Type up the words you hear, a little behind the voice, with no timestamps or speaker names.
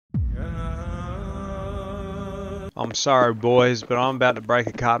I'm sorry boys, but I'm about to break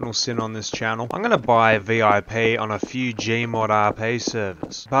a cardinal sin on this channel. I'm gonna buy a VIP on a few Gmod RP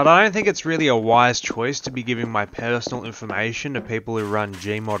servers. But I don't think it's really a wise choice to be giving my personal information to people who run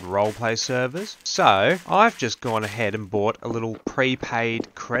Gmod roleplay servers. So, I've just gone ahead and bought a little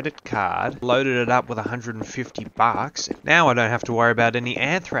prepaid credit card, loaded it up with 150 bucks. Now I don't have to worry about any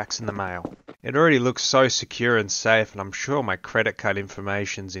anthrax in the mail. It already looks so secure and safe, and I'm sure my credit card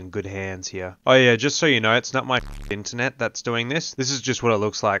information's in good hands here. Oh yeah, just so you know, it's not my internet that's doing this. This is just what it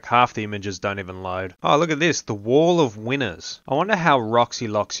looks like. Half the images don't even load. Oh, look at this. The Wall of Winners. I wonder how Roxy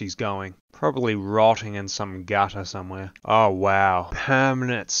Loxy's going. Probably rotting in some gutter somewhere. Oh wow.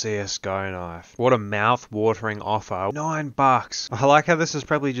 Permanent CSGO knife. What a mouth-watering offer. $9. I like how this is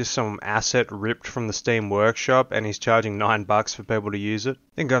probably just some asset ripped from the Steam Workshop and he's charging $9 for people to use it.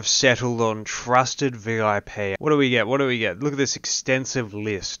 I think I've settled on trusted VIP. What do we get? What do we get? Look at this extensive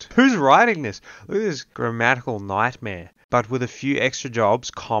list. Who's writing this? Look at this grammatical nightmare. But with a few extra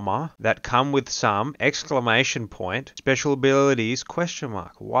jobs, comma, that come with some, exclamation point, special abilities, question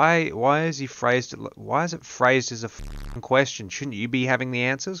mark. Why is he phrased, why is it phrased as a f***ing question? Shouldn't you be having the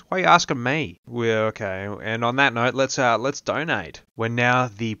answers? Why are you asking me? Well, okay, and on that note, let's donate. We're now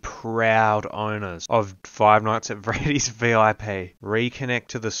the proud owners of Five Nights at Freddy's VIP. Reconnect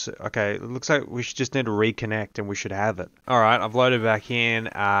to the, okay, it looks like we should just need to reconnect and we should have it. Alright, I've loaded back in,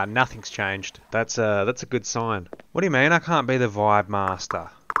 nothing's changed. That's a good sign. What do you mean I can't be the vibe master?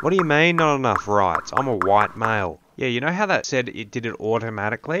 What do you mean not enough rights? I'm a white male. Yeah, you know how that said it did it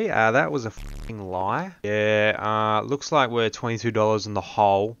automatically? That was a f***ing lie. Yeah, looks like we're $22 in the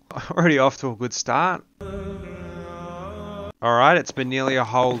hole. Already off to a good start. Alright, it's been nearly a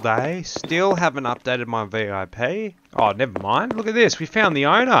whole day. Still haven't updated my VIP. Oh, never mind. Look at this. We found the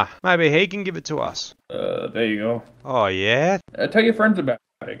owner. Maybe he can give it to us. There you go. Oh, yeah? Tell your friends about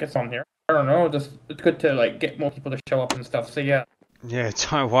it. Get on here. I don't know, just it's good to like get more people to show up and stuff, so yeah. Yeah,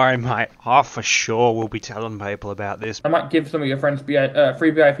 don't worry mate. Oh, for sure we'll be telling people about this. I might give some of your friends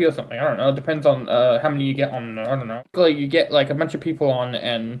free VIP or something, I don't know, it depends on how many you get on, I don't know. Like, you get like a bunch of people on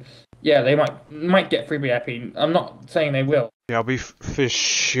and yeah, they might get free VIP. I'm not saying they will. Yeah, I'll be for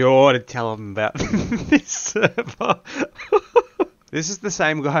sure to tell them about this server. This is the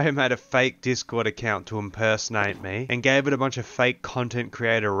same guy who made a fake Discord account to impersonate me and gave it a bunch of fake content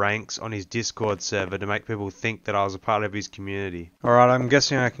creator ranks on his Discord server to make people think that I was a part of his community. Alright, I'm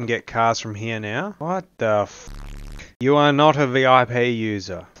guessing I can get cars from here now. What the f***? You are not a VIP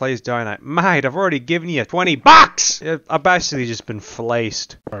user. Please donate. Mate, I've already given you 20 bucks! I've basically just been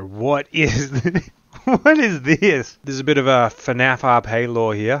fleeced. Bro, what is this? What is this? There's a bit of a FNAF RP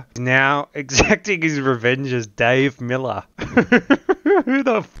lore here. Now exacting his revenge as Dave Miller. Who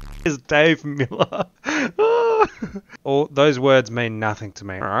the f*** is Dave Miller? All those words mean nothing to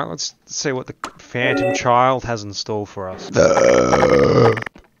me. Alright, let's see what the Phantom Child has in store for us.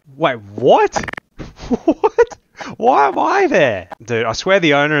 Wait, what? What? Why am I there? Dude, I swear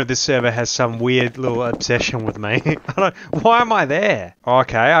the owner of this server has some weird little obsession with me. Why am I there?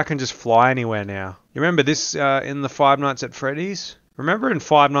 Okay, I can just fly anywhere now. You remember this in the Five Nights at Freddy's? Remember in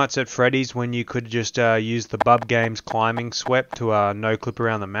Five Nights at Freddy's when you could just use the Bub Games climbing sweep to no clip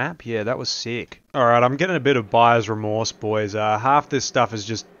around the map? Yeah, that was sick. Alright, I'm getting a bit of buyer's remorse, boys. Half this stuff is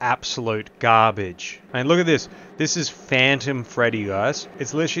just absolute garbage. I mean, look at this. This is Phantom Freddy, guys.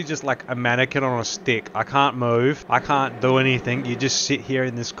 It's literally just like a mannequin on a stick. I can't move. I can't do anything. You just sit here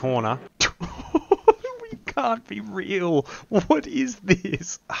in this corner. We can't be real. What is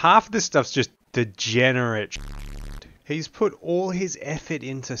this? Half this stuff's just degenerate. He's put all his effort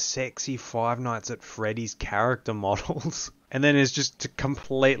into sexy Five Nights at Freddy's character models. And then has just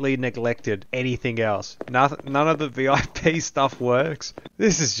completely neglected anything else. None of the VIP stuff works.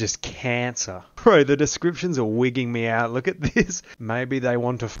 This is just cancer. Bro, the descriptions are wigging me out. Look at this. Maybe they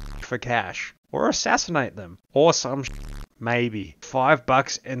want to f for cash. Or assassinate them. Or some maybe.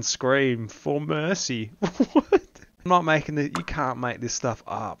 $5 and scream for mercy. What? I'm not making this. You can't make this stuff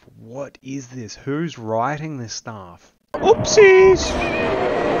up. What is this? Who's writing this stuff? Oopsies!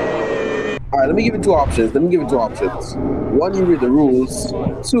 Alright, let me give you two options. One, you read the rules.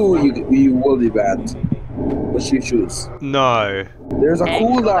 Two, you will be banned. Which you choose? No. There's a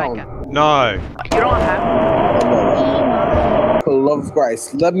cooldown. No. You don't have. For the love of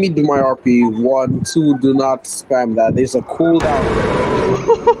Christ, let me do my RP. 1, 2, do not spam that. There's a cooldown.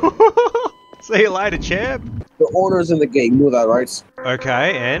 See you later, champ. The owner's in the game. You know that, right?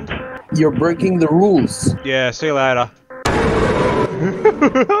 Okay, and? You're breaking the rules. Yeah, see you later.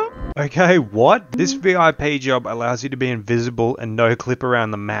 Okay, what? This VIP job allows you to be invisible and no clip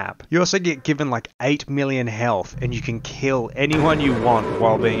around the map. You also get given like 8 million health and you can kill anyone you want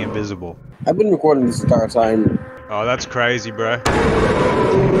while being invisible. I've been recording this entire time. Oh, that's crazy, bro.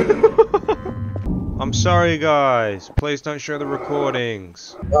 I'm sorry, guys. Please don't show the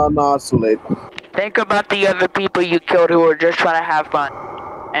recordings. No, it's too late. Think about the other people you killed who were just trying to have fun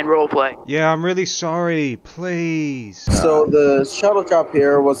and roleplay. Yeah, I'm really sorry. Please. So the shuttle cap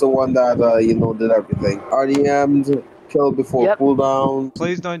here was the one that, did everything. RDM'd, killed before Yep. cooldown.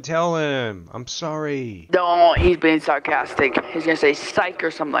 Please don't tell him. I'm sorry. No, he's being sarcastic. He's gonna say psych or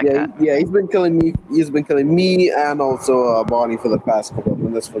something like that. Yeah, he's been killing me. He's been killing me and also Bonnie for the past couple of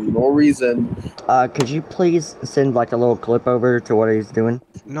minutes for no reason. Could you please send like a little clip over to what he's doing?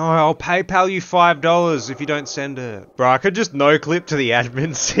 No, I'll PayPal you $5 if you don't send it. Bro, I could just no clip to the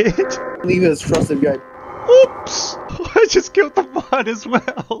admin set. Leave his trusted guy. Oops! I just killed the bot as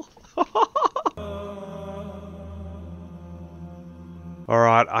well.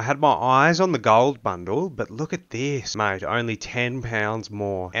 Alright, I had my eyes on the gold bundle, but look at this, mate, only £10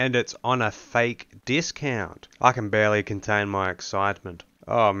 more. And it's on a fake discount. I can barely contain my excitement.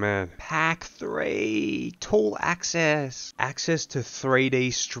 Oh man. Pack 3, tool access. Access to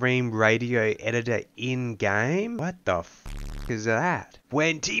 3D stream radio editor in-game? What the f is that?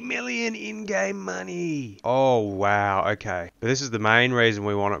 20 million in-game money. Oh wow, okay. But this is the main reason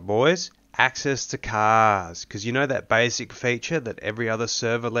we want it, boys. Access to cars, because you know that basic feature that every other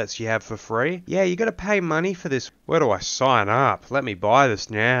server lets you have for free? Yeah, you gotta pay money for this. Where do I sign up? Let me buy this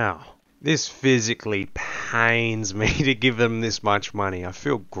now. This physically pains me to give them this much money. I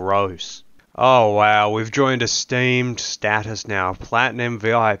feel gross. Oh wow, we've joined a Steamed status now. Platinum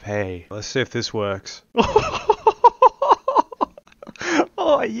VIP. Let's see if this works.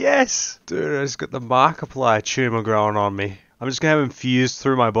 Oh yes! Dude, I just got the Markiplier tumour growing on me. I'm just going to have him fused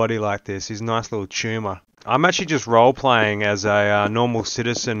through my body like this. He's a nice little tumour. I'm actually just role-playing as a normal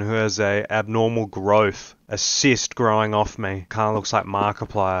citizen who has a abnormal growth. A cyst growing off me. Kind of looks like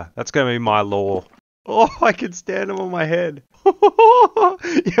Markiplier. That's going to be my lore. Oh, I can stand him on my head.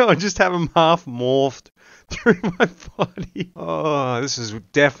 Yeah, I just have him half morphed through my body. Oh, this is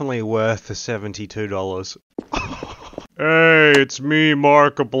definitely worth the $72. Hey, it's me,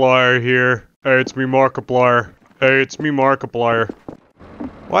 Markiplier here. Hey, it's me, Markiplier. Hey, it's me, Markiplier.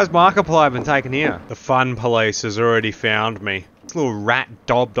 Why's Markiplier been taken here? The fun police has already found me. This little rat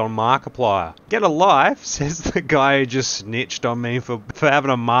dobbed on Markiplier. Get a life, says the guy who just snitched on me for having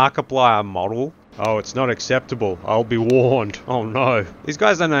a Markiplier model. Oh, it's not acceptable. I'll be warned. Oh no. These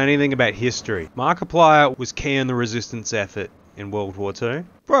guys don't know anything about history. Markiplier was key in the resistance effort in World War II.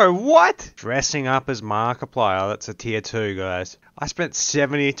 Bro, what? Dressing up as Markiplier, that's a tier 2, guys. I spent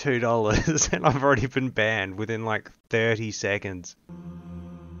 $72 and I've already been banned within like 30 seconds.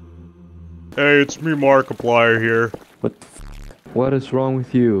 Hey, it's me, Markiplier here. What is wrong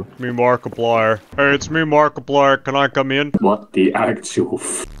with you? Me, Markiplier. Hey, it's me, Markiplier. Can I come in? What the actual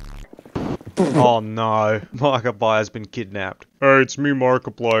Oh no, Markiplier's been kidnapped. Hey, it's me,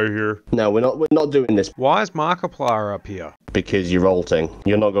 Markiplier here. No, we're not doing this Why is Markiplier up here? because you're ulting.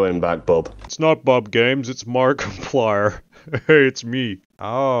 You're not going back, bub. It's not Bob Games, it's Markiplier. Hey, it's me.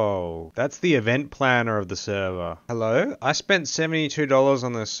 Oh, that's the event planner of the server. Hello? I spent $72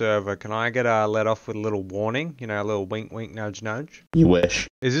 on this server. Can I get let off with a little warning? You know, a little wink wink nudge nudge? You wish.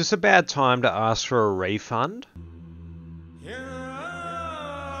 Is this a bad time to ask for a refund?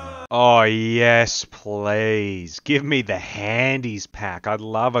 Oh yes, please. Give me the handies pack. I'd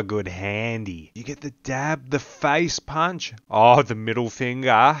love a good handy. You get the dab, the face punch. Oh, the middle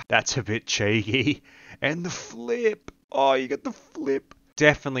finger. That's a bit cheeky. And the flip. Oh, you get the flip.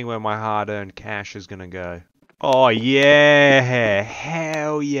 Definitely where my hard-earned cash is gonna go. Oh yeah,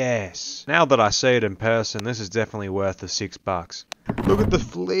 hell yes. Now that I see it in person, this is definitely worth the $6. Look at the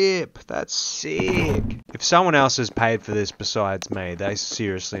flip, that's sick. If someone else has paid for this besides me, they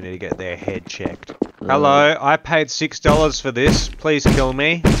seriously need to get their head checked. Hello, I paid $6 for this. Please kill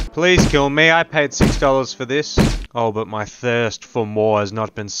me. Please kill me, I paid $6 for this. Oh, but my thirst for more has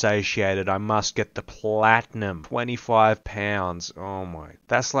not been satiated. I must get the platinum. £25. Oh my.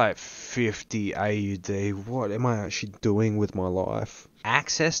 That's like 50 AUD. What am I actually doing with my life?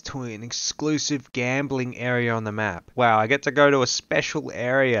 Access to an exclusive gambling area on the map. Wow, I get to go to a special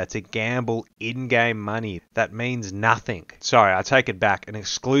area to gamble in-game money. That means nothing. Sorry, I take it back. An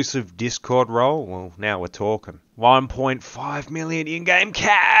exclusive Discord role? Well, now we're talking. 1.5 million in-game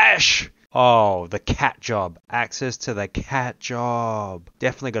cash! Oh, the cat job. Access to the cat job.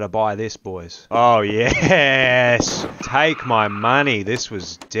 Definitely gotta buy this, boys. Oh, yes! Take my money. This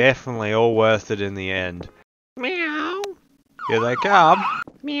was definitely all worth it in the end. Meow. Here they come.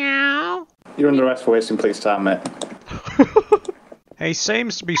 Meow. You're under arrest for wasting police time, mate. He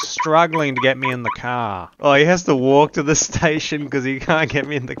seems to be struggling to get me in the car. Oh, he has to walk to the station because he can't get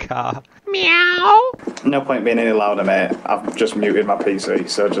me in the car. Meow. No point being any louder, mate. I've just muted my PC,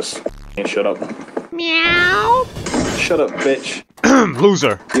 so just f***ing shut up. Meow. Shut up, bitch.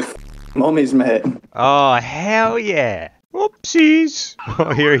 Loser. You mummies, mate. Oh, hell yeah. Whoopsies.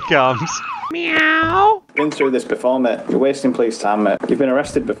 Oh, here he comes. Meow. Been through this before, mate. You're wasting police time, mate. You've been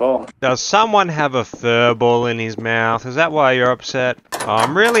arrested before. Does someone have a fur ball in his mouth? Is that why you're upset? Oh,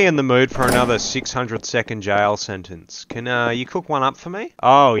 I'm really in the mood for another 600-second jail sentence. Can you cook one up for me?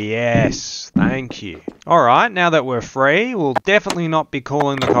 Oh, yes. Thank you. Alright, now that we're free, we'll definitely not be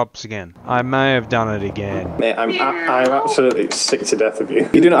calling the cops again. I may have done it again. Mate, I'm absolutely sick to death of you.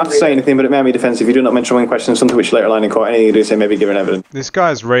 You do not have to say anything, but it may be defensive. You do not mention one question, something which later line in court. Anything you do say may be given evidence. This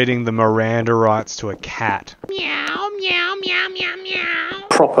guy's reading the Miranda rights to a cat. Meow, meow, meow, meow, meow.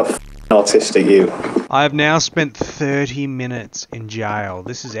 Proper autistic, you. I have now spent 30 minutes in jail.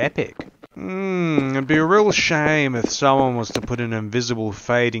 This is epic. It'd be a real shame if someone was to put an invisible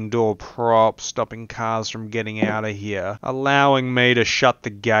fading door prop stopping cars from getting out of here, allowing me to shut the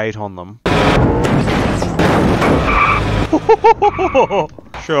gate on them.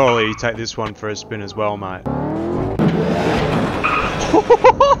 Surely you take this one for a spin as well, mate.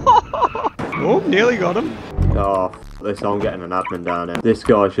 Oh, nearly got him. Oh, this, I'm getting an admin down here. This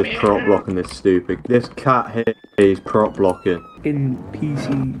guy's just prop blocking this stupid. This cat here, he's prop blocking. In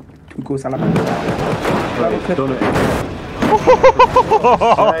PC to go Salamanca. Right, he's done it.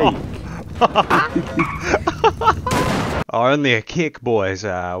 Oh, only a kick, boys.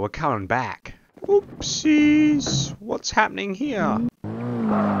 We're coming back. Oopsies. What's happening here?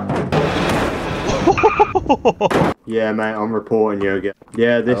 Yeah, mate, I'm reporting you again.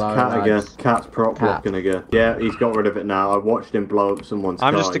 Yeah, this cat again. Cat's prop blocking again. Yeah, he's got rid of it now. I watched him blow up someone's car.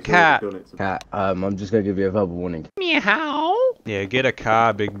 I'm just a cat. Cat, I'm just gonna give you a verbal warning. Meow. Yeah, get a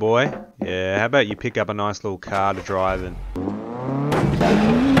car, big boy. Yeah, how about you pick up a nice little car to drive in?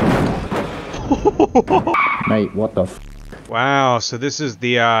 Mate, what the f? Wow, so this is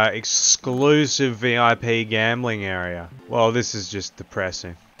the exclusive VIP gambling area. Well, this is just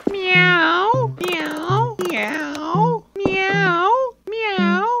depressing. Meow, meow, meow, meow,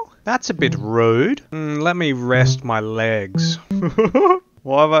 meow. That's a bit rude. Let me rest my legs.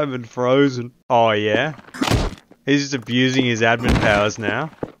 Why have I been frozen? Oh, yeah? He's just abusing his admin powers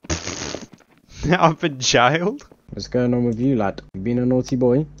now. Now I've been jailed? What's going on with you, lad? You been a naughty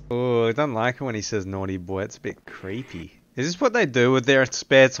boy? Oh, I don't like it when he says naughty boy. It's a bit creepy. Is this what they do with their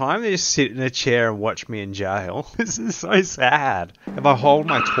spare time? They just sit in a chair and watch me in jail? This is so sad. If I hold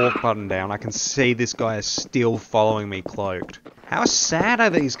my talk button down, I can see this guy is still following me cloaked. How sad are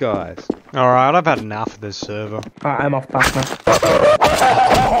these guys? Alright, I've had enough of this server. I'm off back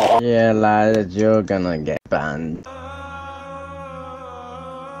now. Yeah, lad, you're gonna get banned.